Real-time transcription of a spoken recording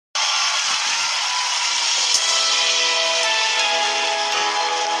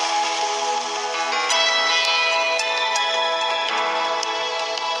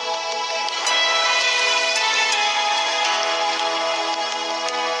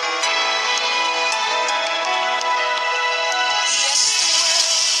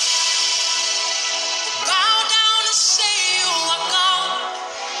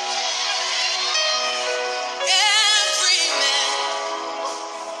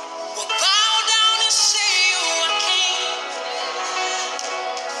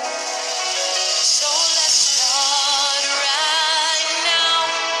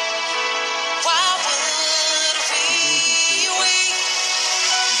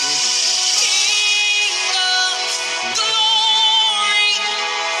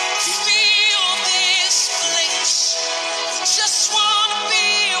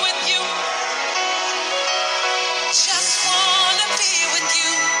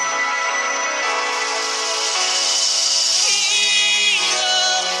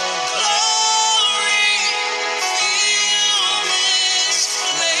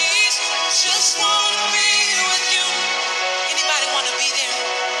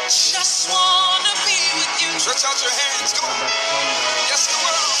Stretch out your hands. Come on. Yes, you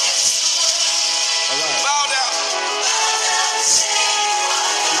will. Bow down.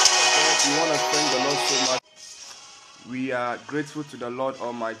 We want to thank the Lord so much. We are grateful to the Lord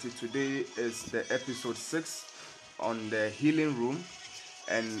Almighty. Today is the episode 6 on the healing room,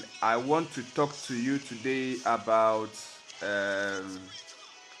 and I want to talk to you today about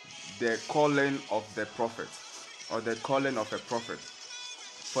the calling of the prophet, or the calling of a prophet.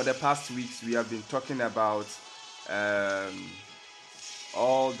 For the past weeks, we have been talking about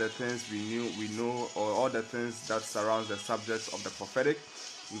all the things we know, or all the things that surrounds the subjects of the prophetic.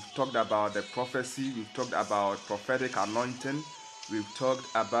 We've talked about the prophecy. We've talked about prophetic anointing. We've talked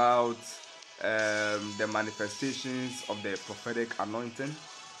about the manifestations of the prophetic anointing.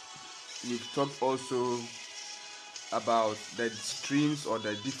 We've talked also about the streams or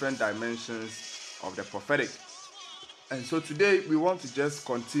the different dimensions of the prophetic. And so today we want to just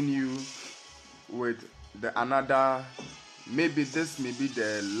continue with another, maybe this may be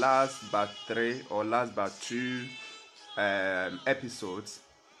the last but 3 or last but 2 episodes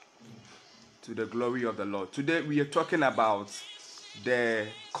to the glory of the Lord. Today we are talking about the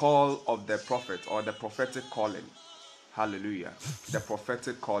call of the prophet, or the prophetic calling. Hallelujah. The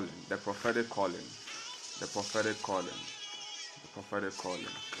prophetic calling, the prophetic calling, the prophetic calling, the prophetic calling.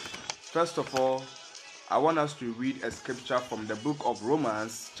 First of all, I want us to read a scripture from the book of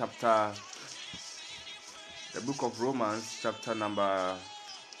Romans, chapter number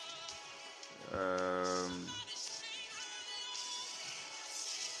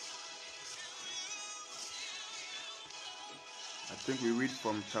I think we read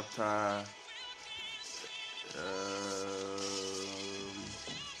from chapter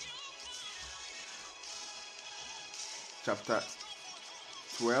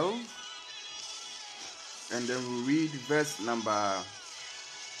 12, and then we read verse number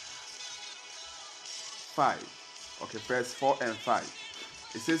 5. Okay, verse 4 and 5.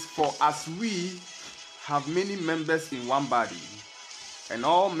 It says, "For as we have many members in one body, and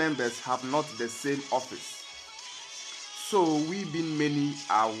all members have not the same office, so we being many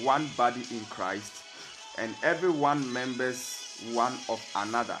are one body in Christ, and every one members one of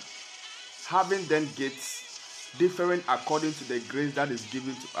another, having then gifts differing according to the grace that is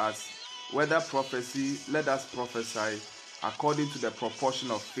given to us, whether prophecy, let us prophesy according to the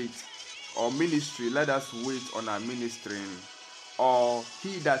proportion of faith, or ministry, let us wait on our ministering, or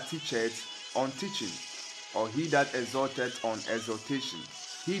he that teacheth on teaching, or he that exhorteth on exhortation,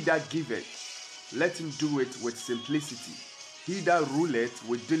 he that giveth, let him do it with simplicity, he that ruleth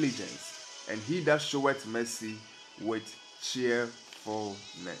with diligence, and he that showeth mercy with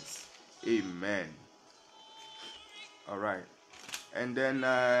cheerfulness." Amen. All right. And then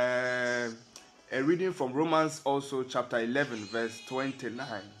a reading from Romans also, chapter 11, verse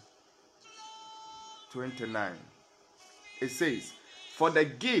 29. It says, "For the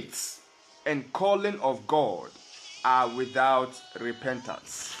gifts and calling of God are without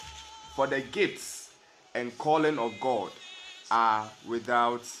repentance." For the gifts and calling of God are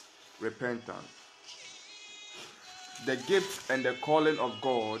without repentance. The gifts and the calling of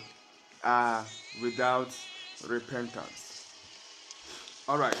God are without repentance.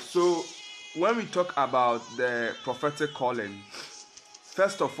 All right, so when we talk about the prophetic calling,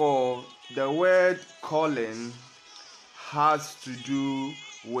 first of all, the word calling has to do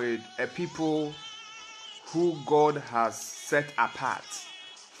with a people who God has set apart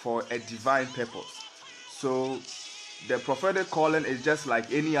for a divine purpose. So the prophetic calling is just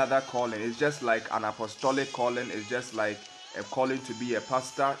like any other calling. It's just like an apostolic calling. It's just like a calling to be a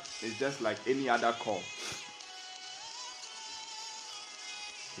pastor. It's just like any other call.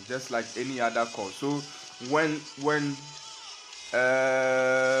 It's just like any other call. So when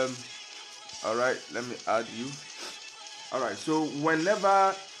all right, let me add you. All right, so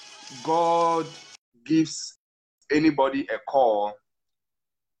whenever God gives anybody a call,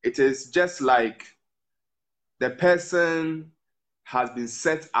 it is just like the person has been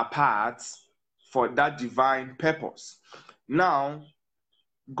set apart for that divine purpose. Now,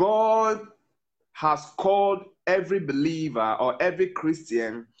 God has called every believer or every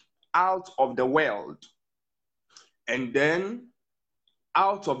Christian out of the world, and then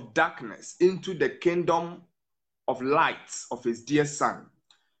out of darkness into the kingdom of light of his dear Son.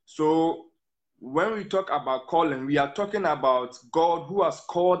 So when we talk about calling, we are talking about God who has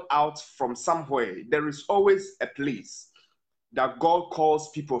called out from somewhere. There is always a place that God calls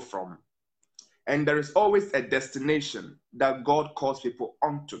people from, and there is always a destination that God calls people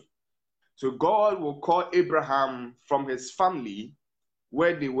onto. So God will call Abraham from his family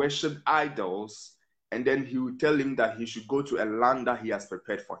where they worship idols, and then he will tell him that he should go to a land that he has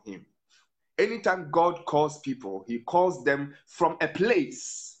prepared for him. anytime God calls people, he calls them from a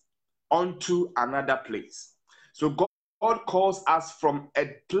place onto another place. So God calls us from a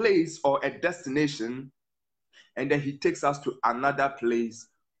place or a destination, and then he takes us to another place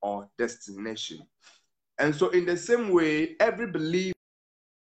or destination. And so in the same way, every believer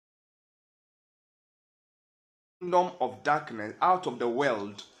kingdom of darkness out of the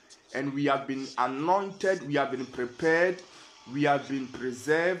world, and we have been anointed, we have been prepared, we have been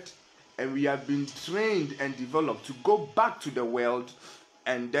preserved, and we have been trained and developed to go back to the world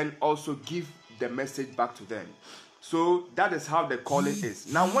and then also give the message back to them. So that is how the calling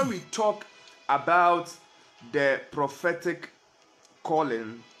is. Now, when we talk about the prophetic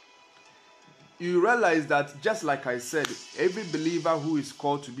calling, you realize that, just like I said, every believer who is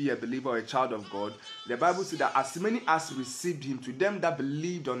called to be a believer or a child of God, the Bible says that as many as received him, to them that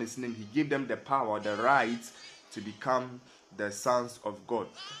believed on his name, he gave them the power, the right to become the sons of God.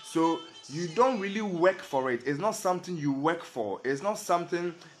 So you don't really work for it. It's not something you work for. It's not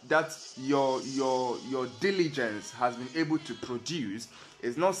something that your diligence has been able to produce.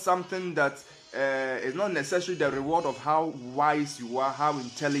 It's not something that it's not necessarily the reward of how wise you are, how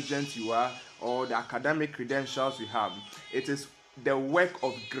intelligent you are, or the academic credentials you have. It is the work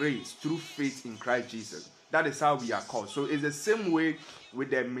of grace through faith in Christ Jesus. That is how we are called. So it's the same way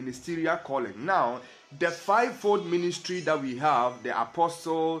with the ministerial calling. Now, the fivefold ministry that we have, the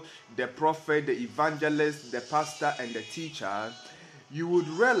apostle, the prophet, the evangelist, the pastor, and the teacher, you would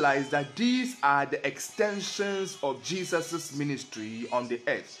realize that these are the extensions of Jesus' ministry on the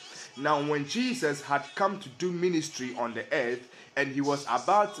earth. Now, when Jesus had come to do ministry on the earth, and he was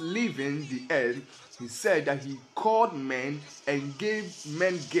about leaving the earth, he said that he called men and gave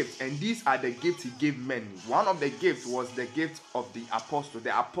men gifts, and these are the gifts he gave men. One of the gifts was the gift of the apostle.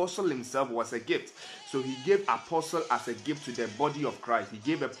 The apostle himself was a gift. So he gave apostle as a gift to the body of Christ. He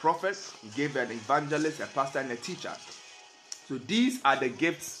gave a prophet, he gave an evangelist, a pastor, and a teacher. So these are the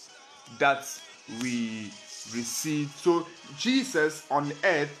gifts that we received. So Jesus on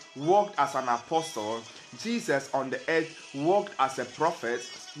earth walked as an apostle. Jesus on the earth walked as a prophet.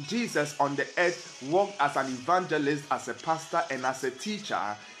 Jesus on the earth walked as an evangelist, as a pastor, and as a teacher.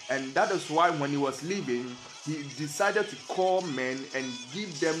 And that is why when he was leaving, he decided to call men and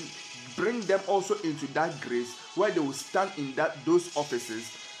bring them also into that grace where they will stand in those offices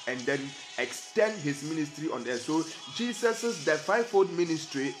and then extend his ministry on earth. So the fivefold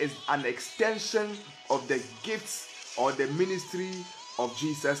ministry is an extension of the gifts or the ministry of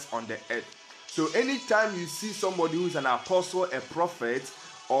Jesus on the earth. So anytime you see somebody who is an apostle, a prophet,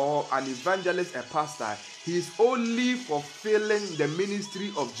 or an evangelist, a pastor, he is only fulfilling the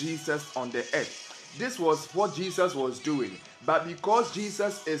ministry of Jesus on the earth. This was what Jesus was doing. But because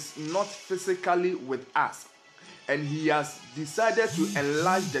Jesus is not physically with us, and he has decided to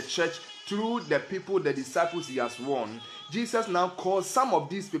enlarge the church through the people, the disciples he has won, Jesus now calls some of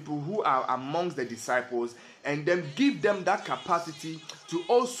these people who are amongst the disciples and then give them that capacity to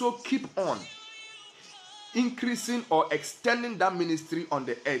also keep on increasing or extending that ministry on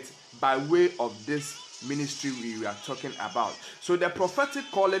the earth by way of this ministry we are talking about. So the prophetic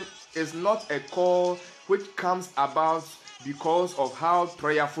calling is not a call which comes about because of how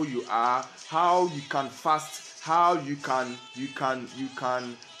prayerful you are, how you can fast, how you can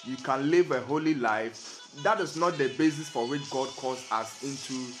live a holy life. That is not the basis for which God calls us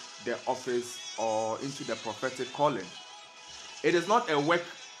into the office or into the prophetic calling. It is not a work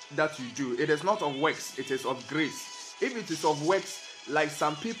that you do. It is not of works, it is of grace. If it is of works, like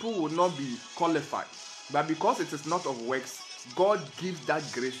some people will not be qualified. But because it is not of works, God gives that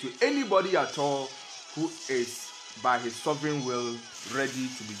grace to anybody at all who is by his sovereign will ready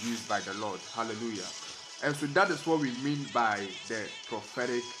to be used by the Lord. Hallelujah. And so that is what we mean by the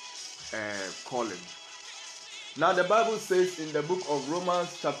prophetic calling. Now the Bible says in the book of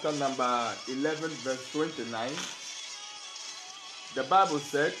Romans chapter number 11 verse 29, the Bible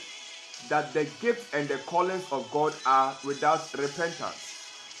said that the gifts and the callings of God are without repentance.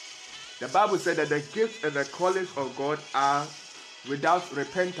 The Bible said that the gifts and the callings of God are without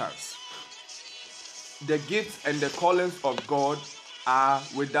repentance. The gifts and the callings of God are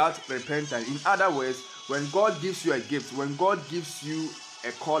without repentance. In other words, when God gives you a gift, when God gives you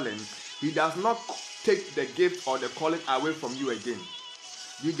a calling, he does not take the gift or the calling away from you again.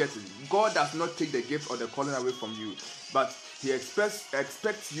 You get it? God does not take the gift or the calling away from you, but he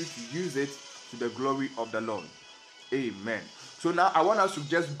expects you to use it to the glory of the Lord. Amen. So now I want us to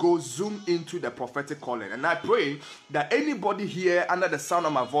just zoom into the prophetic calling. And I pray that anybody here under the sound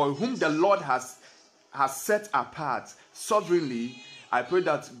of my voice, whom the Lord has set apart sovereignly, I pray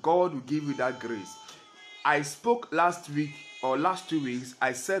that God will give you that grace. I spoke last week or last 2 weeks,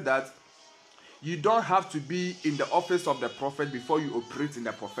 I said that You don't have to be in the office of the prophet before you operate in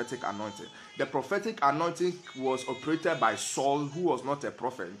the prophetic anointing. The prophetic anointing was operated by Saul, who was not a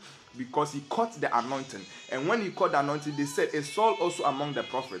prophet, because he caught the anointing. And when he caught the anointing, they said, is Saul also among the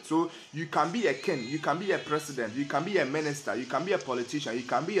prophets? So you can be a king, you can be a president, you can be a minister, you can be a politician, you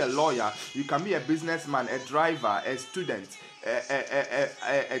can be a lawyer, you can be a businessman, a driver, a student,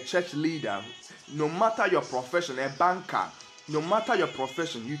 a church leader. No matter your profession, a banker, no matter your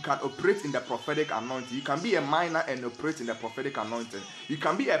profession, you can operate in the prophetic anointing. You can be a miner and operate in the prophetic anointing. You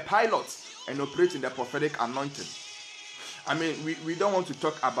can be a pilot and operate in the prophetic anointing. I mean, we don't want to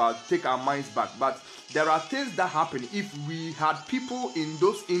take our minds back, but there are things that happen if we had people in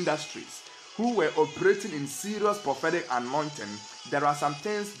those industries who were operating in serious prophetic anointing. There are some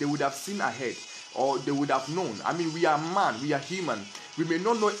things they would have seen ahead, or they would have known. I mean, we are man, we are human. We may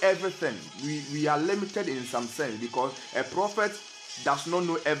not know everything. We are limited in some sense, because a prophet does not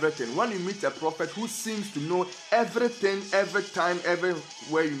know everything. When you meet a prophet who seems to know everything, every time,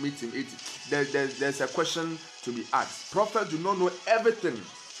 everywhere you meet him, there's a question to be asked. Prophets do not know everything.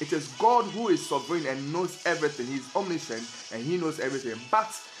 It is God who is sovereign and knows everything. He is omniscient and he knows everything.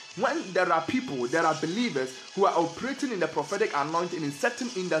 But when there are people, there are believers who are operating in the prophetic anointing in certain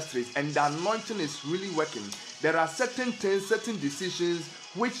industries, and the anointing is really working, there are certain things, certain decisions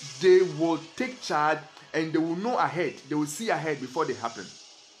which they will take charge, and they will know ahead. They will see ahead before they happen.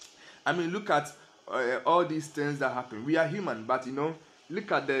 I mean, look at all these things that happen. We are human, but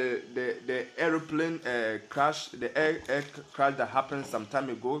look at the airplane crash, the air crash that happened some time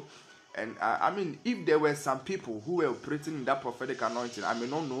ago. And I mean, if there were some people who were operating in that prophetic anointing, I may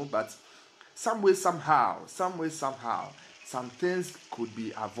not know, but some way, somehow, some things could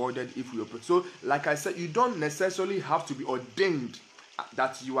be avoided if we operate. So, like I said, you don't necessarily have to be ordained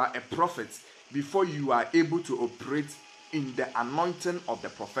that you are a prophet before you are able to operate in the anointing of the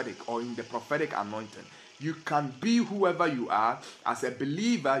prophetic, or in the prophetic anointing. You can be whoever you are. As a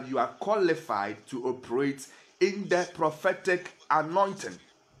believer, you are qualified to operate in the prophetic anointing.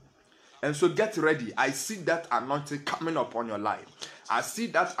 And so get ready. I see that anointing coming upon your life. I see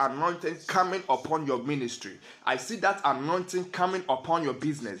that anointing coming upon your ministry. I see that anointing coming upon your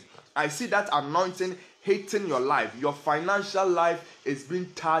business. I see that anointing hitting your life. Your financial life is being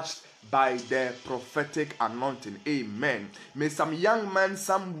touched by the prophetic anointing. Amen. May some young man,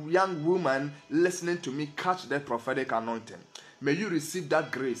 some young woman listening to me catch the prophetic anointing. May you receive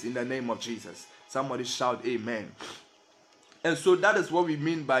that grace in the name of Jesus. Somebody shout amen. And so that is what we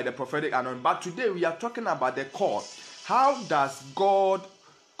mean by the prophetic anointing. But today we are talking about the call. How does God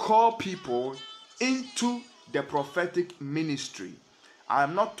call people into the prophetic ministry? I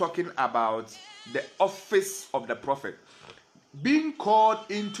am not talking about the office of the prophet. Being called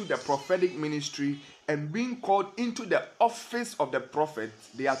into the prophetic ministry and being called into the office of the prophet,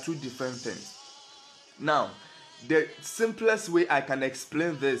 they are two different things. Now, the simplest way I can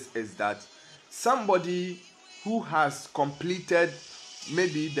explain this is that somebody who has completed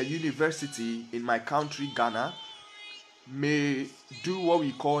maybe the university in my country, Ghana, may do what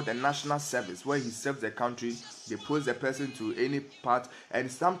we call the national service, where he serves the country. They post the person to any part,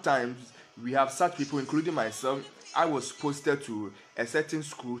 and sometimes we have such people, including myself. I was posted to a certain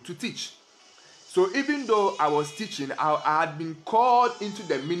school to teach. So even though I was teaching, I had been called into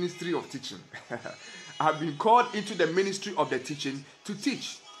the ministry of teaching. I've been called into the ministry of the teaching to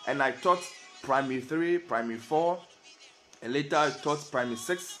teach, and I taught primary 3, primary 4, and later I taught primary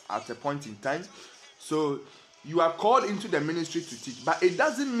 6 at a point in time. So you are called into the ministry to teach, but it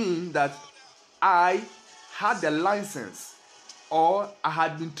doesn't mean that I had the license, or I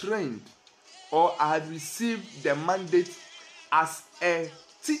had been trained, or I had received the mandate as a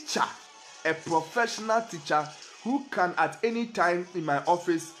teacher, a professional teacher who can at any time in my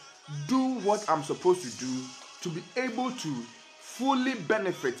office do what I'm supposed to do to be able to fully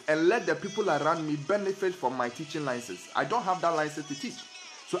benefit and let the people around me benefit from my teaching license. I don't have that license to teach,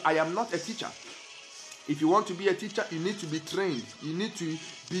 so I am not a teacher. If you want to be a teacher, you need to be trained. You need to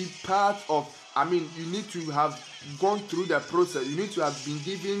be part of, you need to have gone through the process. You need to have been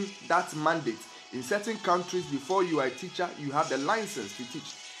given that mandate. In certain countries, before you are a teacher, you have the license to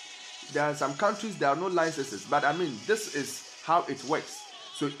teach. There are some countries there are no licenses, but this is how it works.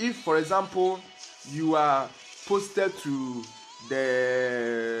 So if, for example, you are posted to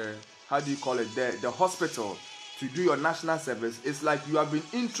the hospital to do your national service, it's like you have been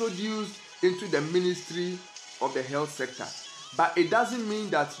introduced into the ministry of the health sector. But it doesn't mean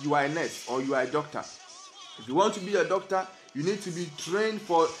that you are a nurse or you are a doctor. If you want to be a doctor, you need to be trained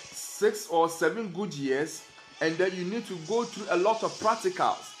for 6 or 7 good years, and then you need to go through a lot of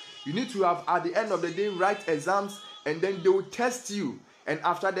practicals. You need to have, at the end of the day, write exams, and then they will test you. And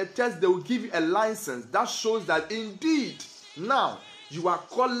after the test, they will give you a license that shows that indeed now you are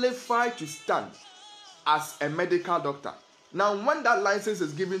qualified to stand as a medical doctor. Now, when that license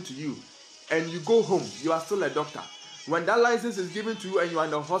is given to you and you go home, you are still a doctor. When that license is given to you and you are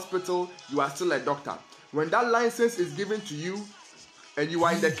in the hospital, you are still a doctor. When that license is given to you and you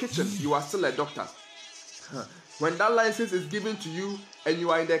are in the kitchen, you are still a doctor. When that license is given to you and you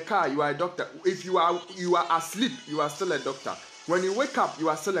are in the car, you are a doctor. If you are asleep, you are still a doctor. When you wake up, you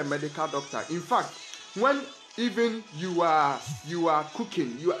are still a medical doctor. In fact, when even you are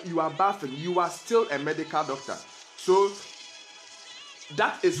cooking, you are bathing, you are still a medical doctor. So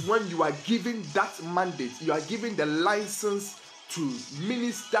that is when you are given that mandate, you are given the license to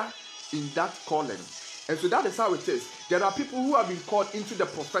minister in that calling. And so that is how it is. There are people who have been called into the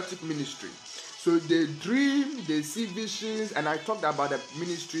prophetic ministry. So they dream, they see visions, and I talked about the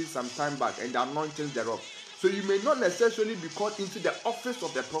ministry some time back and the anointings thereof. So you may not necessarily be called into the office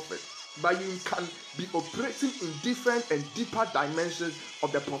of the prophet, but you can be operating in different and deeper dimensions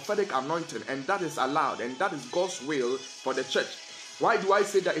of the prophetic anointing, and that is allowed, and that is God's will for the church. Why do I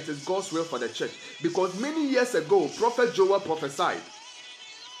say that it is God's will for the church? Because many years ago, Prophet Joel prophesied,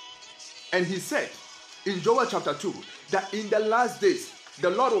 and he said in Joel chapter 2 that in the last days the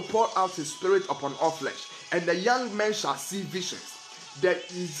Lord will pour out his spirit upon all flesh, and the young men shall see visions, the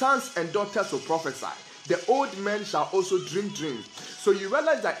sons and daughters will prophesy, the old men shall also dream dreams. So you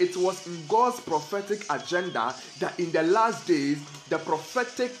realize that it was in God's prophetic agenda that in the last days the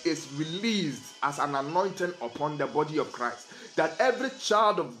prophetic is released as an anointing upon the body of Christ. That every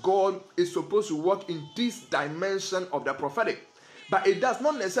child of God is supposed to walk in this dimension of the prophetic. But it does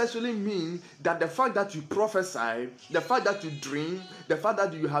not necessarily mean that the fact that you prophesy, the fact that you dream, the fact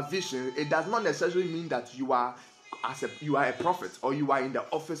that you have vision, it does not necessarily mean that you are a prophet or you are in the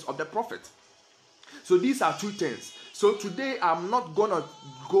office of the prophet. So these are two things. So today I'm not going to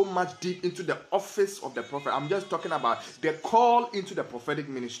go much deep into the office of the prophet. I'm just talking about the call into the prophetic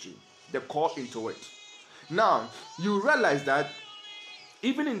ministry, the call into it. Now, you realize that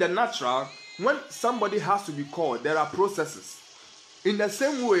even in the natural, when somebody has to be called, there are processes. In the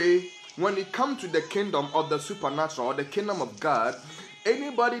same way, when it comes to the kingdom of the supernatural or the kingdom of God,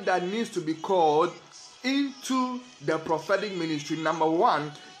 anybody that needs to be called into the prophetic ministry, number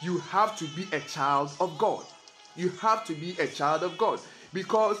one, you have to be a child of God. You have to be a child of God.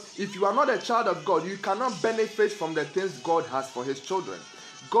 Because if you are not a child of God, you cannot benefit from the things God has for his children.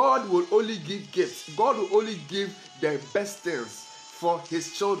 God will only give gifts. God will only give the best things for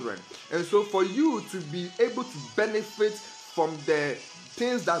his children. And so for you to be able to benefit from the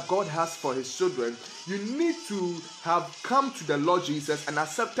things that God has for his children, you need to have come to the Lord Jesus and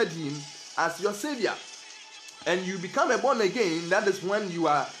accepted him as your savior. And you become a born again. That is when you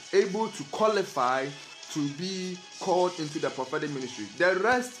are able to qualify to be called into the prophetic ministry. The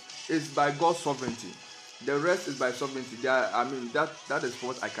rest is by God's sovereignty. The rest is by sovereignty. That is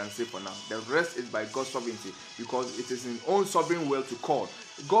what I can say for now. The rest is by God's sovereignty, because it is in his own sovereign will to call.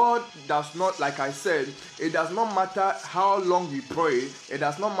 God does not, like I said, it does not matter how long you pray. It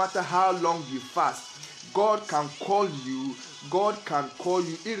does not matter how long you fast. God can call you. God can call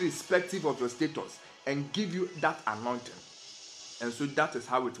you irrespective of your status and give you that anointing. And so that is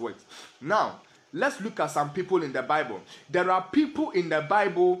how it works. Now, let's look at some people in the Bible. There are people in the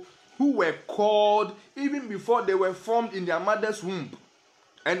Bible who were called even before they were formed in their mother's womb.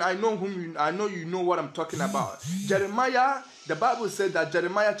 And I know you know what I'm talking about. Jeremiah, the Bible said that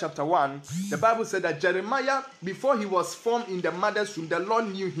Jeremiah chapter 1, the Bible said that Jeremiah, before he was formed in the mother's womb, the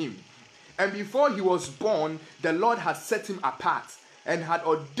Lord knew him. And before he was born, the Lord had set him apart and had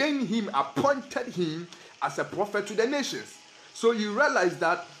ordained him, appointed him as a prophet to the nations. So you realize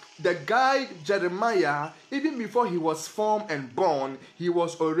that the guy Jeremiah, even before he was formed and born, he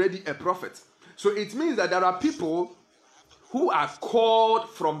was already a prophet. So it means that there are people who are called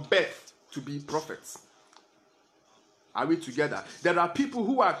from birth to be prophets. Are we together? There are people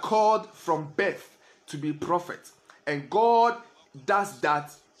who are called from birth to be prophets. And God does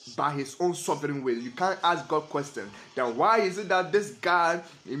that by his own sovereign will. You can't ask God questions. Then why is it that this guy,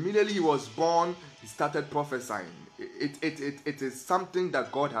 immediately he was born, he started prophesying? It is something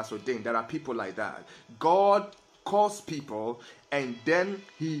that God has ordained. There are people like that. God calls people, and then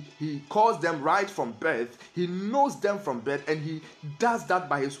he calls them right from birth. He knows them from birth, and he does that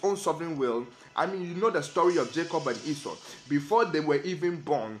by his own sovereign will. I mean, you know the story of Jacob and Esau. Before they were even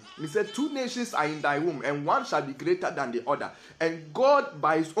born, he said, 2 nations are in thy womb, and one shall be greater than the other. And God,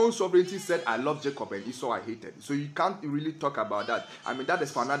 by his own sovereignty, said, I love Jacob, and Esau I hated. So you can't really talk about that. I mean, that is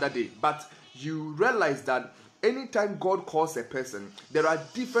for another day. But you realize that anytime God calls a person, there are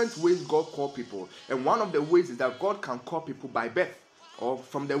different ways God calls people. And one of the ways is that God can call people by birth or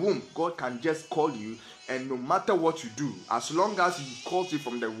from the womb, God can just call you, and no matter what you do, as long as He calls you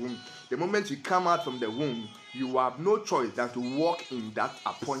from the womb, the moment you come out from the womb, you have no choice than to walk in that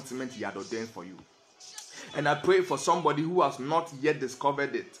appointment He had ordained for you. And I pray for somebody who has not yet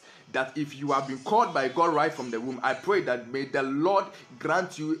discovered it, that if you have been called by God right from the womb, I pray that may the Lord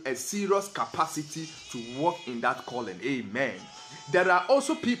grant you a serious capacity to walk in that calling. Amen. There are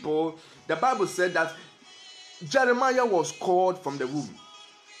also people, the Bible said that Jeremiah was called from the womb.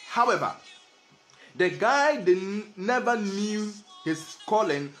 However, the guy never knew his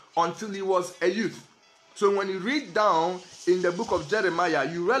calling until he was a youth. So when you read down in the book of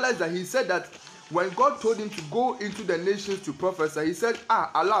Jeremiah, you realize that he said that when God told him to go into the nations to prophesy, he said,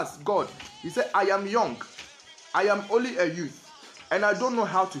 alas, God, he said, I am young. I am only a youth, and I don't know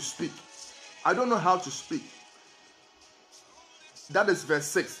how to speak. I don't know how to speak. That is verse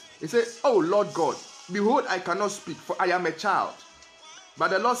 6. He said, oh Lord God, behold, I cannot speak, for I am a child. But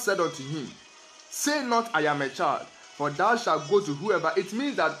the Lord said unto him, say not, I am a child, for thou shalt go to whoever. It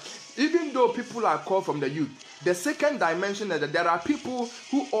means that even though people are called from the youth, the second dimension is that there are people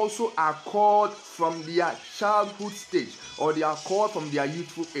who also are called from their childhood stage, or they are called from their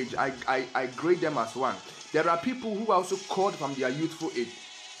youthful age. I grade them as one. There are people who are also called from their youthful age.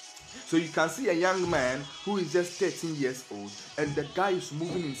 So you can see a young man who is just 13 years old, and the guy is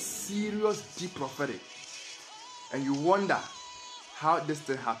moving in serious, deep prophetic. And you wonder how this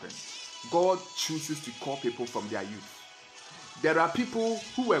thing happens. God chooses to call people from their youth. There are people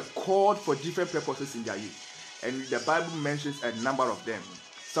who were called for different purposes in their youth, and the Bible mentions a number of them.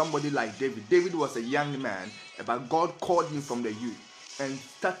 Somebody like David. David was a young man, but God called him from the youth and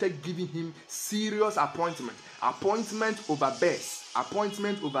started giving him serious appointment over bears,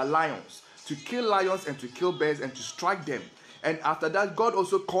 appointment over lions, to kill lions and to kill bears and to strike them. And after that, God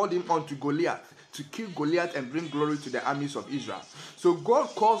also called him on to Goliath, to kill Goliath and bring glory to the armies of Israel. So God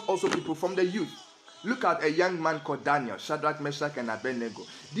calls also people from the youth. Look at a young man called Daniel, Shadrach, Meshach, and Abednego.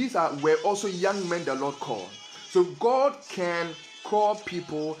 These were also young men the Lord called. So God can call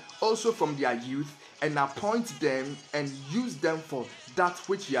people also from their youth and appoint them and use them for that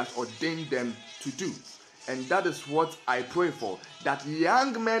which He has ordained them to do. And that is what I pray for, that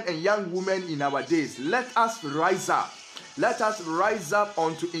young men and young women in our days, let us rise up. Let us rise up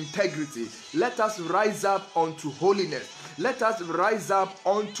unto integrity. Let us rise up unto holiness. Let us rise up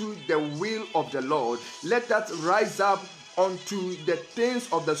unto the will of the Lord. Let us rise up unto the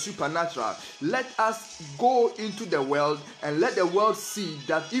things of the supernatural. Let us go into the world and let the world see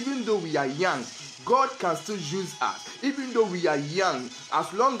that even though we are young, God can still use us. Even though we are young,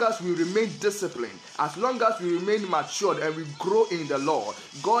 as long as we remain disciplined, as long as we remain matured and we grow in the Lord,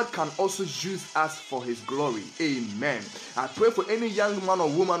 God can also use us for His glory. Amen. I pray for any young man or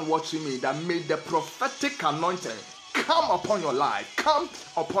woman watching me that may the prophetic anointing come upon your life, come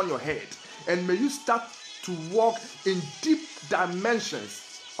upon your head, and may you start to walk in deep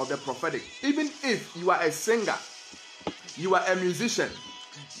dimensions of the prophetic. Even if you are a singer, you are a musician,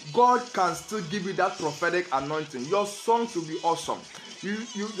 God can still give you that prophetic anointing. Your songs will be awesome.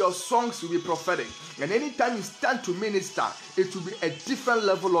 Your songs will be prophetic. And anytime you stand to minister, it will be a different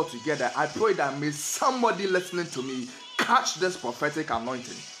level altogether. I pray that may somebody listening to me catch this prophetic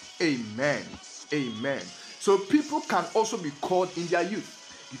anointing. Amen. Amen. So people can also be called in their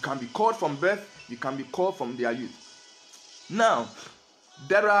youth. You can be called from birth. You can be called from their youth. Now,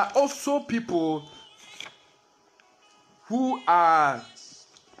 there are also people who are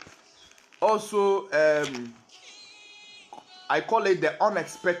also, I call it the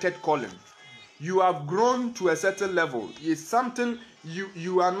unexpected calling. You have grown to a certain level. It's something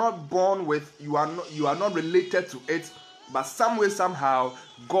you are not born with. You are not related to it, but some way, somehow,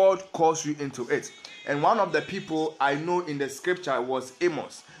 God calls you into it. And one of the people I know in the scripture was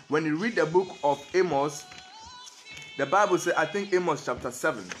Amos. When you read the book of Amos, the Bible said, I think Amos chapter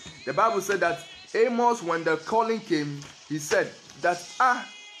 7, the Bible said that Amos, when the calling came, he said that,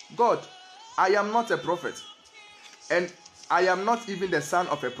 God, I am not a prophet, and I am not even the son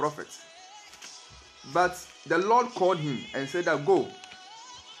of a prophet. But the Lord called him and said that, go,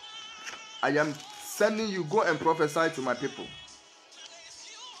 I am sending you, go and prophesy to my people.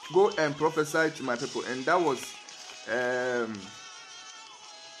 Go and prophesy to my people. And that was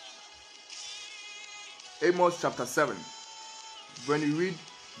Amos chapter 7. When you read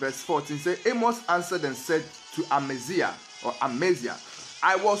verse 14, say, Amos answered and said to Amaziah,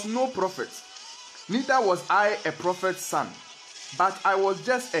 I was no prophet, neither was I a prophet's son, but I was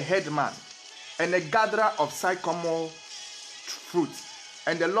just a headman and a gatherer of sycamore fruit.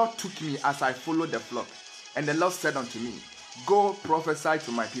 And the Lord took me as I followed the flock. And the Lord said unto me, go prophesy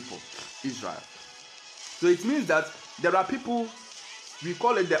to my people, Israel. So it means that there are people We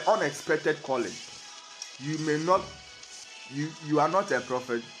call it the unexpected calling. You may not, you are not a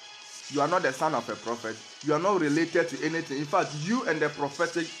prophet. You are not the son of a prophet. You are not related to anything. In fact, you and the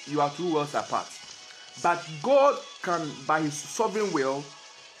prophetic, you are 2 worlds apart. But God can, by his sovereign will,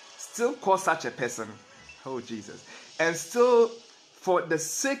 still call such a person. Oh, Jesus. And still, for the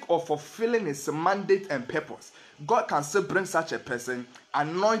sake of fulfilling his mandate and purpose, God can still bring such a person,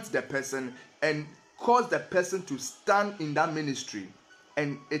 anoint the person, and cause the person to stand in that ministry.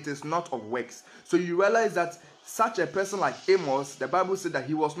 And it is not of works. So you realize that such a person like Amos, the Bible said that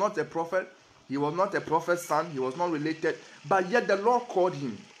he was not a prophet, he was not a prophet's son, he was not related, but yet the Lord called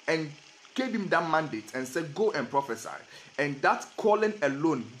him and gave him that mandate and said, go and prophesy. And that calling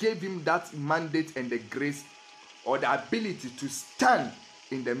alone gave him that mandate and the grace or the ability to stand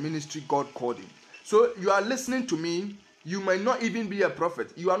in the ministry God called him. So you are listening to me, you might not even be a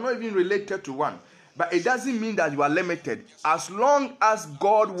prophet, you are not even related to one, but it doesn't mean that you are limited. As long as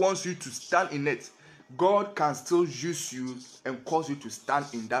God wants you to stand in it, God can still use you and cause you to stand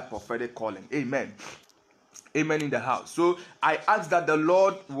in that prophetic calling. Amen. Amen in the house. So I ask that the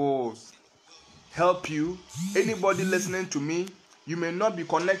Lord will help you. Anybody listening to me, you may not be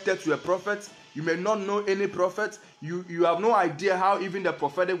connected to a prophet. You may not know any prophet. You have no idea how even the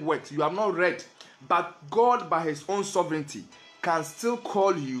prophetic works. You have not read. But God, by his own sovereignty, can still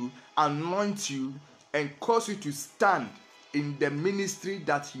call you, anoint you, and cause you to stand in the ministry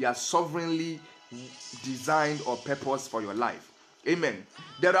that he has sovereignly designed or purposed for your life. Amen.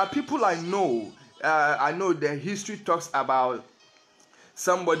 There are people I know the history talks about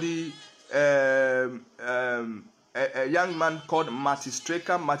somebody, a young man called Marty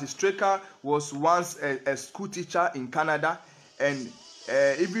Straker. Marty Straker was once a school teacher in Canada, and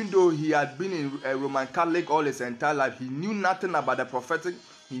even though he had been in a Roman Catholic all his entire life, he knew nothing about the prophetic.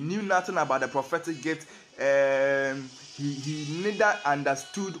 He knew nothing about the prophetic gift. He neither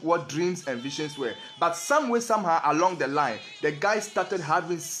understood what dreams and visions were. But somehow along the line, the guy started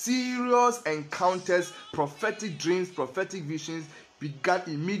having serious encounters, prophetic dreams, prophetic visions began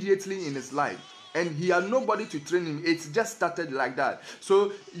immediately in his life. And he had nobody to train him. It just started like that.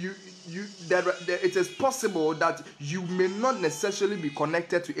 So it is possible that you may not necessarily be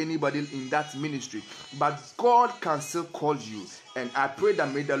connected to anybody in that ministry, but God can still call you. And I pray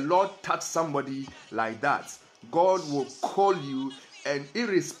that may the Lord touch somebody like that. God will call you, and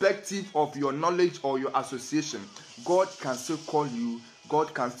irrespective of your knowledge or your association, God can still call you.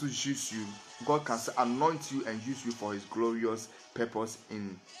 God can still use you. God can still anoint you and use you for his glorious purpose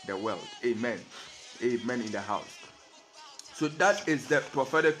in the world. Amen. Amen in the house. So that is the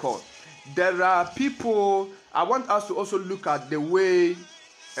prophetic call. There are people, I want us to also look at the way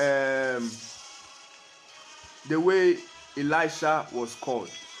Elisha was called.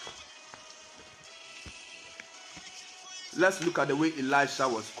 Let's look at the way Elisha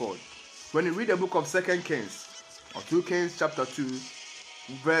was called. When you read the book of 2 Kings, or 2 Kings chapter 2,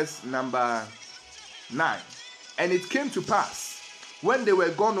 verse number 9. And it came to pass, when they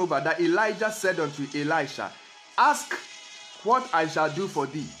were gone over, that Elijah said unto Elisha, ask what I shall do for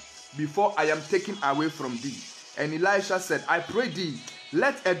thee, before I am taken away from thee. And Elisha said, I pray thee,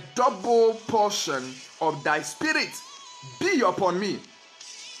 let a double portion of thy spirit be upon me.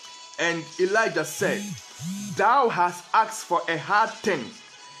 And Elijah said, thou hast asked for a hard thing.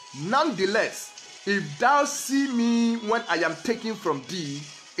 Nonetheless, if thou see me when I am taken from thee,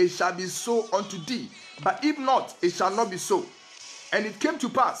 it shall be so unto thee. But if not, it shall not be so. And it came to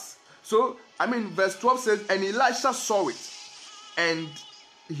pass. So, verse 12 says, and Elisha saw it, and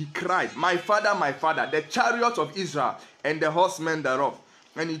he cried, my father, the chariot of Israel, and the horsemen thereof.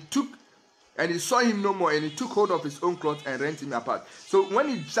 And he saw him no more, and he took hold of his own cloth and rent him apart. So when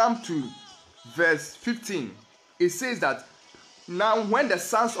he jumped to verse 15, it says that, now when the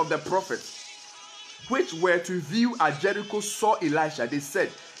sons of the prophet, which were to view at Jericho, saw Elisha, they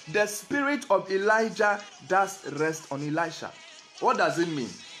said, the spirit of Elijah does rest on Elisha. What does it mean?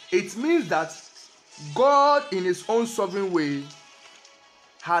 It means that God in his own sovereign way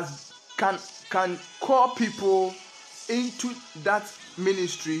can call people into that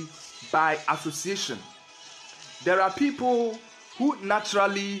ministry by association. There are people who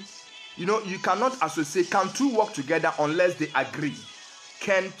naturally, you cannot associate. Can two work together unless they agree?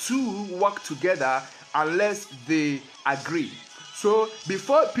 Can two work together unless they agree? So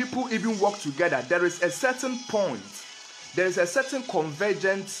before people even work together, there is a certain point, there is a certain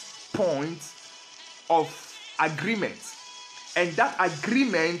convergence point of agreement. And that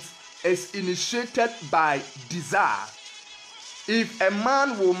agreement is initiated by desire. If a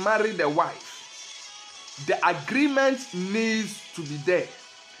man will marry the wife, the agreement needs to be there.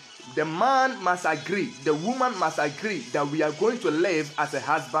 The man must agree, the woman must agree that we are going to live as a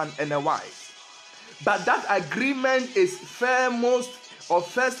husband and a wife. But that agreement is first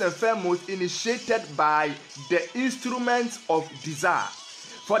and foremost initiated by the instruments of desire.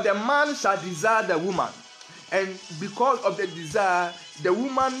 For the man shall desire the woman, and because of the desire, the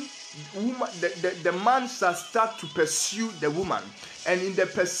man shall start to pursue the woman, and in the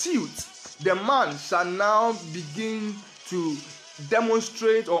pursuit, the man shall now begin to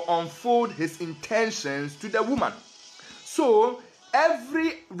demonstrate or unfold his intentions to the woman. So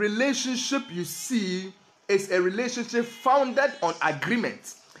every relationship you see is a relationship founded on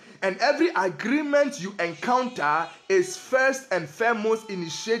agreement. And every agreement you encounter is first and foremost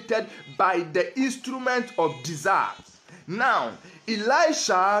initiated by the instrument of desire. Now,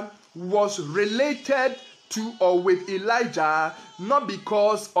 Elisha was related to or with Elijah not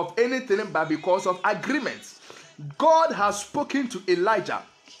because of anything but because of agreement. God has spoken to Elijah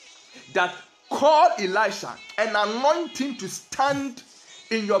that call Elisha and anoint him to stand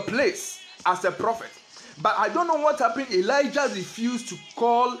in your place as a prophet. But I don't know what happened. Elijah refused to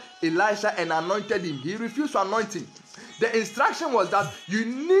call Elisha and anointed him. He refused to anoint him. The instruction was that you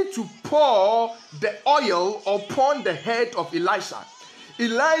need to pour the oil upon the head of Elisha.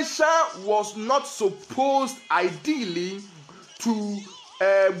 Elisha was not supposed, ideally, to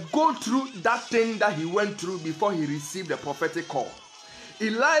go through that thing that he went through before he received the prophetic call.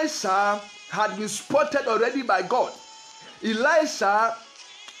 Elisha had been spotted already by God. Elisha,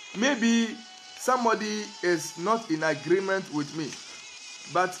 maybe somebody is not in agreement with me,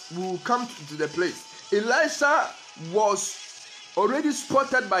 but we'll come to the place. Elisha was already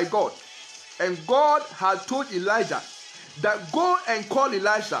spotted by God, and God had told Elijah that go and call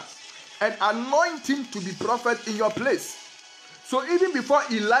Elisha and anoint him to be prophet in your place. So even before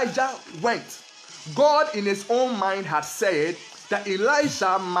Elijah went, God in his own mind had said that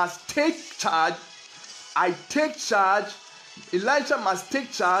Elisha must take charge. Elijah must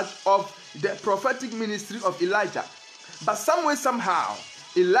take charge of the prophetic ministry of Elijah. But some way, somehow,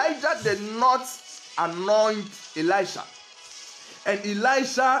 Elijah did not anoint Elisha. And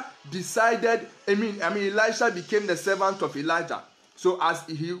Elisha decided, Elisha became the servant of Elijah. So as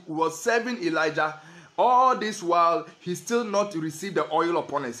he was serving Elijah, all this while, he still not received the oil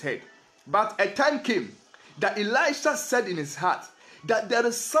upon his head. But a time came that Elisha said in his heart that there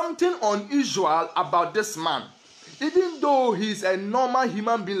is something unusual about this man. Even though he's a normal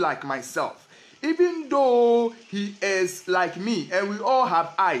human being like myself, even though he is like me, and we all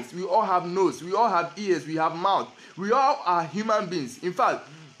have eyes, we all have nose, we all have ears, we have mouth, we all are human beings. In fact,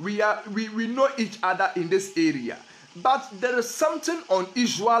 we know each other in this area. But there is something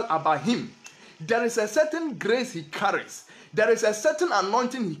unusual about him. There is a certain grace he carries. There is a certain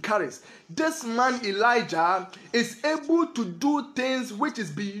anointing he carries. This man Elijah is able to do things which is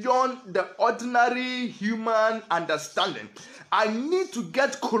beyond the ordinary human understanding. I need to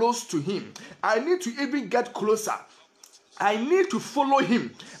get close to him. I need to even get closer. I need to follow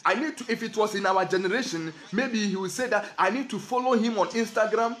him. If it was in our generation, maybe he would say that I need to follow him on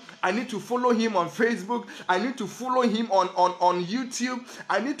Instagram. I need to follow him on Facebook. I need to follow him on YouTube.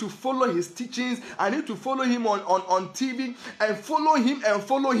 I need to follow his teachings. I need to follow him on TV and follow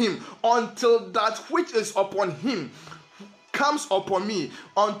him until that which is upon him comes upon me,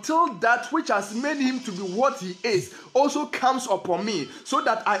 until that which has made him to be what he is also comes upon me, so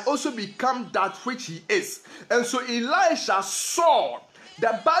that I also become that which he is. And so Elisha saw.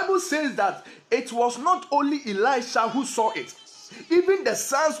 The Bible says that it was not only Elisha who saw it. Even the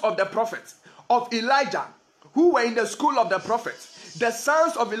sons of the prophet of Elijah, who were in the school of the prophet, the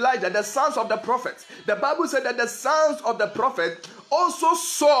sons of Elijah, the sons of the prophet, the Bible said that the sons of the prophet also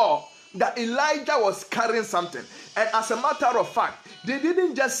saw that Elijah was carrying something. And as a matter of fact, they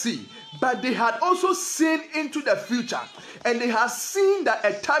didn't just see, but they had also seen into the future. And they had seen that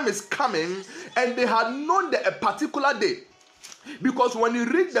a time is coming, and they had known that a particular day. Because when you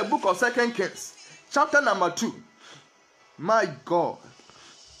read the book of 2 Kings, chapter number 2, my God,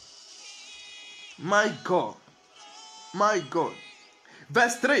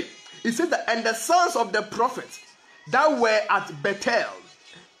 verse 3, it says that, and the sons of the prophets that were at Bethel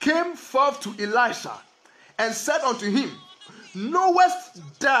came forth to Elisha and said unto him,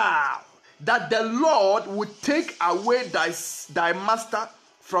 knowest thou that the Lord would take away thy master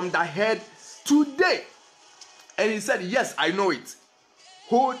from thy head today? And he said, yes, I know it.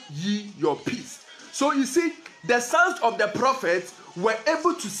 Hold ye your peace. So you see, the sons of the prophets were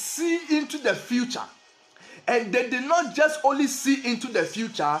able to see into the future. And they did not just only see into the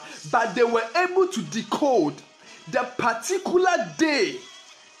future, but they were able to decode the particular day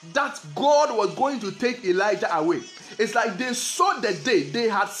that God was going to take Elijah away. It's like they saw the day, they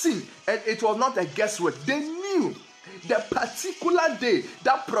had seen, and it was not a guesswork. They knew the particular day,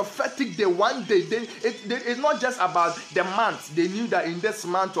 that prophetic day, one day. It's not just about the month. They knew that in this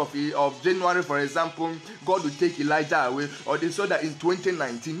month of January, for example, God would take Elijah away, or they saw that in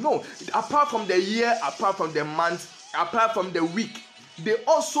 2019. No, apart from the year, apart from the month, apart from the week, they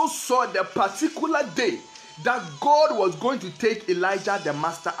also saw the particular day that God was going to take Elijah the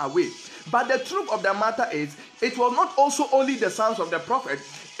master away. But the truth of the matter is, it was not also only the sons of the prophet,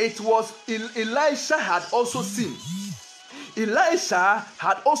 it was Elisha had also seen. Elisha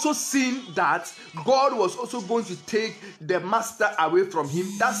had also seen that God was also going to take the master away from him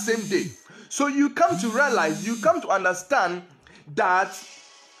that same day. So you come to realize, you come to understand that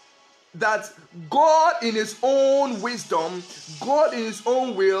God in his own wisdom, God in his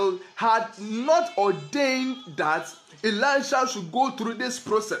own will, had not ordained that Elisha should go through this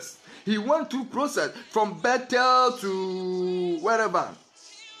process. He went through process from Bethel to wherever.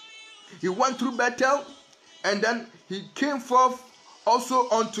 He went through Bethel, and then he came forth also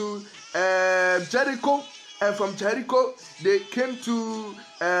onto Jericho, and from Jericho they came to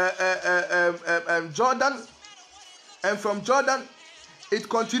Jordan, and from Jordan it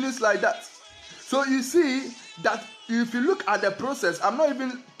continues like that. So you see that if you look at the process, I'm not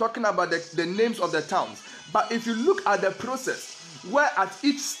even talking about the names of the towns, but if you look at the process, where at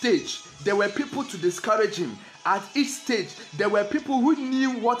each stage there were people to discourage him, at each stage there were people who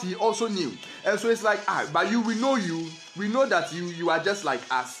knew what he also knew. And so it's like, but we know that you are just like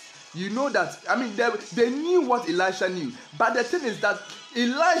us. You know that, I mean, they knew what Elisha knew. But the thing is that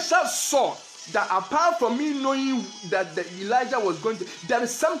Elisha saw that apart from me knowing that Elijah was going to, there is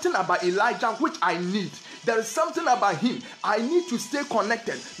something about Elijah which I need. There is something about him. I need to stay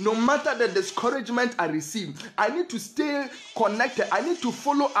connected. No matter the discouragement I receive, I need to stay connected. I need to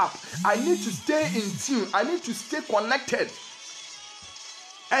follow up. I need to stay in tune. I need to stay connected.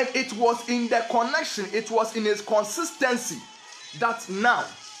 And it was in the connection, it was in his consistency that now,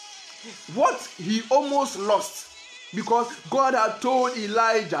 what he almost lost, because God had told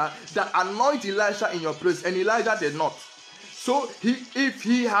Elijah that anoint Elisha in your place, and Elijah did not. So if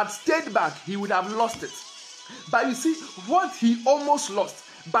he had stayed back, he would have lost it. But you see, what he almost lost,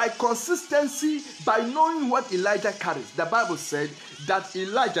 by consistency, by knowing what Elijah carries, the Bible said that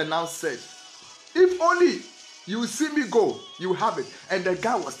Elijah now said, if only you see me go, you have it. And the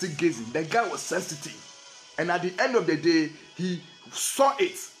guy was still gazing. The guy was sensitive. And at the end of the day, he saw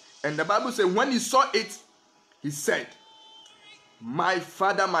it. And the Bible said when he saw it, he said, my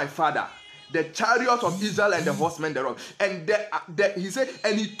father, the chariot of Israel and the horsemen thereof. And he said,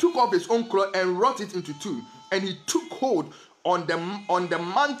 and he took off his own cloth and wrought it into two. And he took hold on the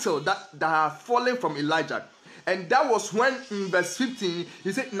mantle that had fallen from Elijah. And that was when in verse 15,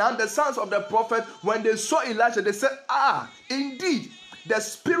 he said, now the sons of the prophet, when they saw Elijah, they said, indeed, the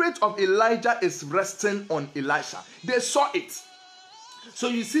spirit of Elijah is resting on Elisha. They saw it. So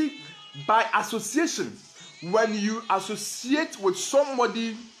you see, by association, when you associate with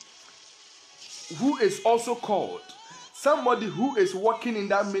somebody who is also called, somebody who is working in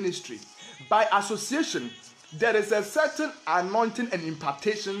that ministry, by association, there is a certain anointing and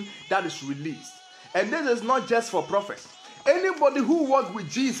impartation that is released. And this is not just for prophets. Anybody who walked with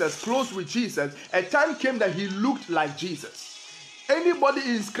Jesus, close with Jesus, a time came that he looked like Jesus. Anybody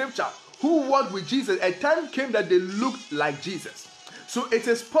in scripture who walked with Jesus, a time came that they looked like Jesus. So it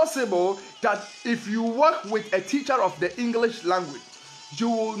is possible that if you work with a teacher of the English language, you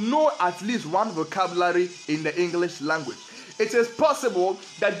will know at least one vocabulary in the English language. It is possible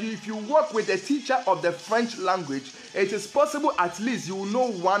that if you work with a teacher of the French language, it is possible at least you will know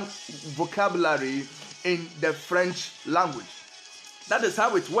one vocabulary in the French language. That is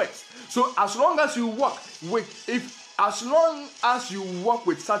how it works. So as long as you work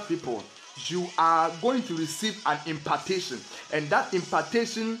with such people, you are going to receive an impartation, and that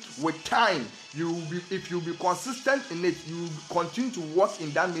impartation with time, if you be consistent in it, you will continue to work in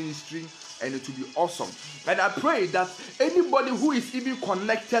that ministry, and it will be awesome. And I pray that anybody who is even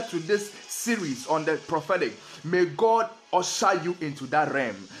connected to this series on the prophetic, may God usher you into that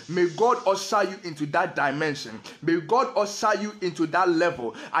realm. May God usher you into that dimension. May God usher you into that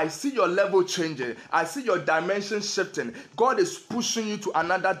level. I see your level changing. I see your dimension shifting. God is pushing you to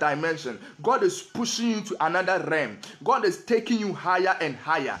another dimension. God is pushing you to another realm. God is taking you higher and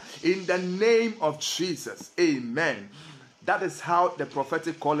higher. In the name of Jesus. Amen. That is how the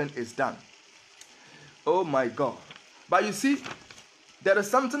prophetic calling is done. Oh my God. But you see, there is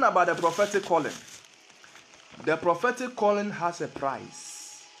something about the prophetic calling. The prophetic calling has a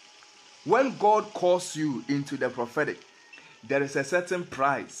price. When God calls you into the prophetic, There is a certain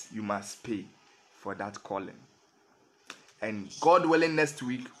price you must pay for that calling. And God willing, next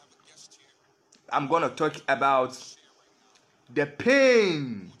week, I'm going to talk about the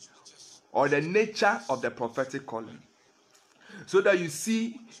pain or the nature of the prophetic calling. So that you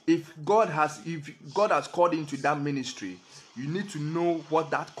see, if God has called into that ministry, you need to know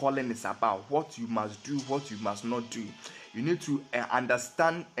what that calling is about, what you must do, what you must not do. You need to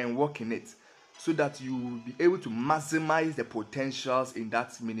understand and work in it, so that you will be able to maximize the potentials in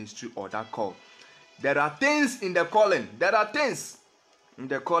that ministry or that call. There are things in the calling. There are things in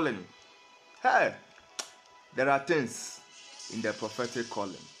the calling. Hey, there are things in the prophetic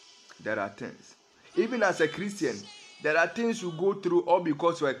calling. There are things. Even as a Christian, there are things you go through all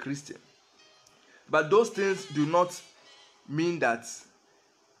because you are a Christian. But those things do not mean that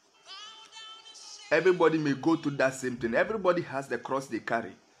everybody may go through that same thing. Everybody has the cross they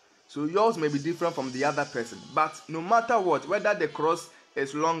carry. So yours may be different from the other person. But no matter what, whether the cross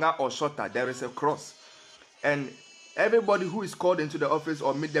is longer or shorter, there is a cross. And everybody who is called into the office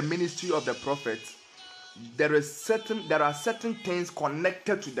or the ministry of the prophet, there are certain things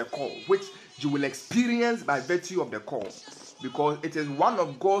connected to the call which you will experience by virtue of the call, because it is one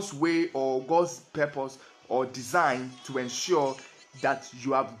of God's way or God's purpose or design to ensure that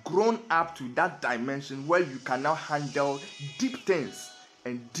you have grown up to that dimension where you can now handle deep things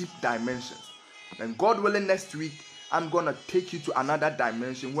and deep dimensions. And God willing, next week I'm going to take you to another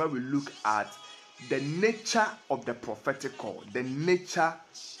dimension where we look at the nature of the prophetic call. The nature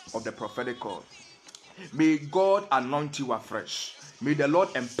of the prophetic call. May God anoint you afresh. May the Lord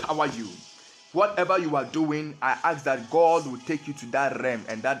empower you. Whatever you are doing, I ask that God will take you to that realm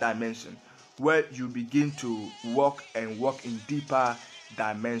and that dimension where you begin to walk in deeper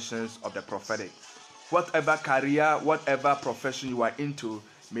dimensions of the prophetic. Whatever career, whatever profession you are into,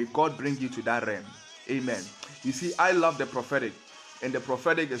 may God bring you to that realm. Amen. You see, I love the prophetic, and the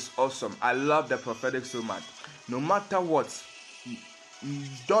prophetic is awesome. I love the prophetic so much. No matter what,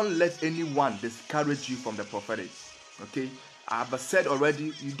 don't let anyone discourage you from the prophetic. Okay, I have said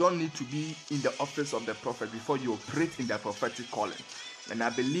already, you don't need to be in the office of the prophet before you operate in the prophetic calling. And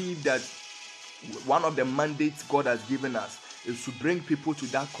I believe that one of the mandates God has given us is to bring people to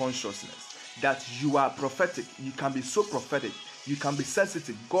that consciousness that you are prophetic. You can be so prophetic. You can be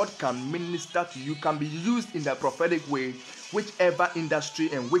sensitive. God can minister to you. Can be used in the prophetic way, whichever industry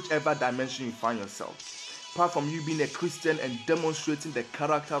and whichever dimension you find yourself. Apart from you being a Christian and demonstrating the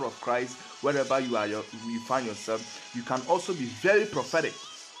character of Christ wherever you find yourself, you can also be very prophetic.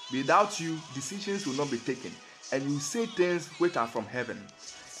 Without you, decisions will not be taken, and you say things which are from heaven.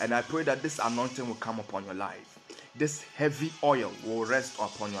 And I pray that this anointing will come upon your life. This heavy oil will rest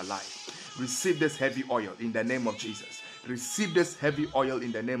upon your life. Receive this heavy oil in the name of Jesus. Receive this heavy oil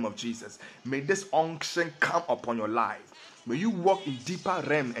in the name of Jesus. May this unction come upon your life. May you walk in deeper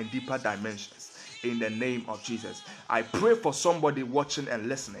realm and deeper dimensions. In the name of Jesus, I pray for somebody watching and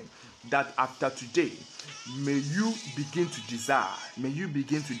listening that after today, may you begin to desire. May you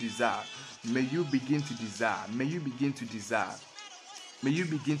begin to desire. May you begin to desire. May you begin to desire. May you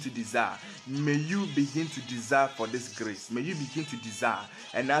begin to desire. May you begin to desire for this grace. May you begin to desire.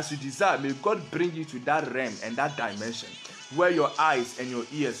 And as you desire, may God bring you to that realm and that dimension where your eyes and your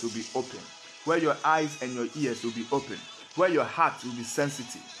ears will be open. Where your eyes and your ears will be open. Where your heart will be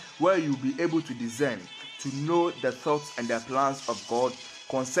sensitive. Where you'll be able to discern, to know the thoughts and the plans of God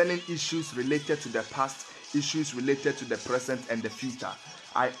concerning issues related to the past, issues related to the present and the future.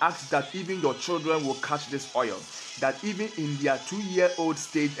 I ask that even your children will catch this oil, that even in their 2-year-old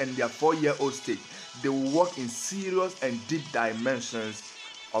stage and their 4-year-old stage, they will walk in serious and deep dimensions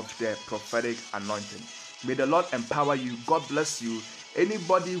of the prophetic anointing. May the Lord empower you. God bless you.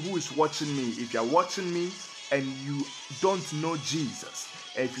 Anybody who is watching me, if you are watching me and you don't know Jesus,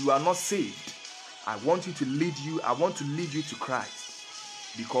 if you are not saved, I want to lead you to Christ.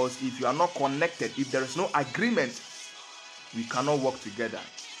 Because if you are not connected, if there is no agreement, we cannot work together.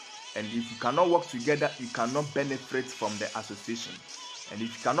 And if you cannot work together, you cannot benefit from the association. And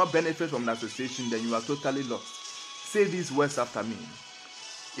if you cannot benefit from the association, then you are totally lost. Say these words after me.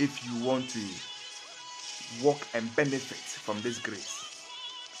 If you want to walk and benefit from this grace,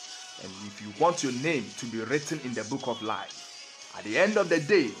 and if you want your name to be written in the book of life, at the end of the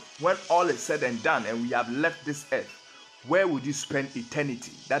day, when all is said and done and we have left this earth, where would you spend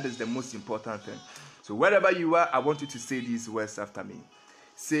eternity? That is the most important thing. So wherever you are, I want you to say these words after me.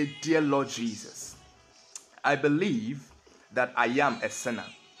 Say, dear Lord Jesus, I believe that I am a sinner.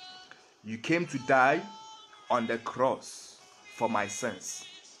 You came to die on the cross for my sins.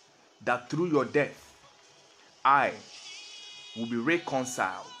 That through your death, I will be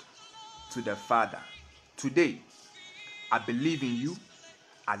reconciled to the Father. Today, I believe in you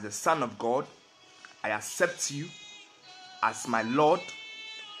as the Son of God. I accept you as my Lord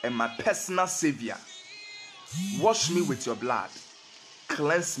and my personal Savior. Wash me with your blood.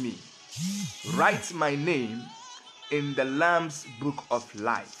 Cleanse me. Write my name in the Lamb's book of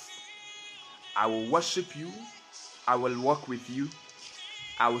life. I will worship you. I will walk with you.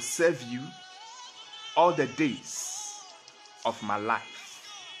 I will serve you all the days of my life.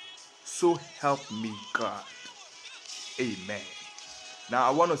 So help me, God. Amen. Now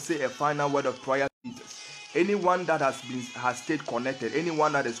I want to say a final word of prayer. Jesus, anyone that has stayed connected,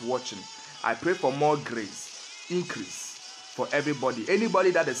 anyone that is watching, I pray for more grace, increase for everybody.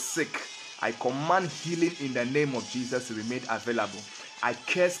 Anybody that is sick, I command healing in the name of Jesus to be made available. I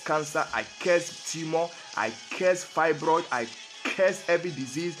curse cancer, I curse tumor, I curse fibroid, I curse every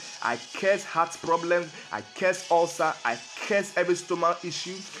disease, I curse heart problems, I curse ulcer, I curse every stomach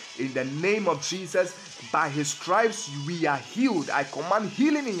issue in the name of Jesus. By his stripes we are healed. I command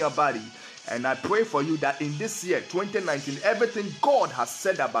healing in your body, and I pray for you that in this year 2019, everything God has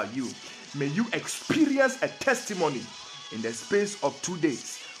said about you, may you experience a testimony in the space of 2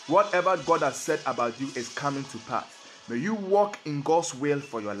 days. Whatever God has said about you is coming to pass. May you walk in God's will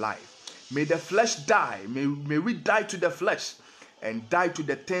for your life. May the flesh die. May we die to the flesh and die to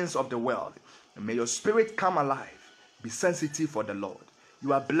the things of the world. And may your spirit come alive. Be sensitive for the Lord.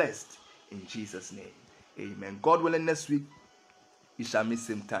 You are blessed in Jesus' name. Amen. God willing, next week we shall meet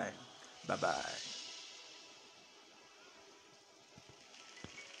same time. Bye-bye.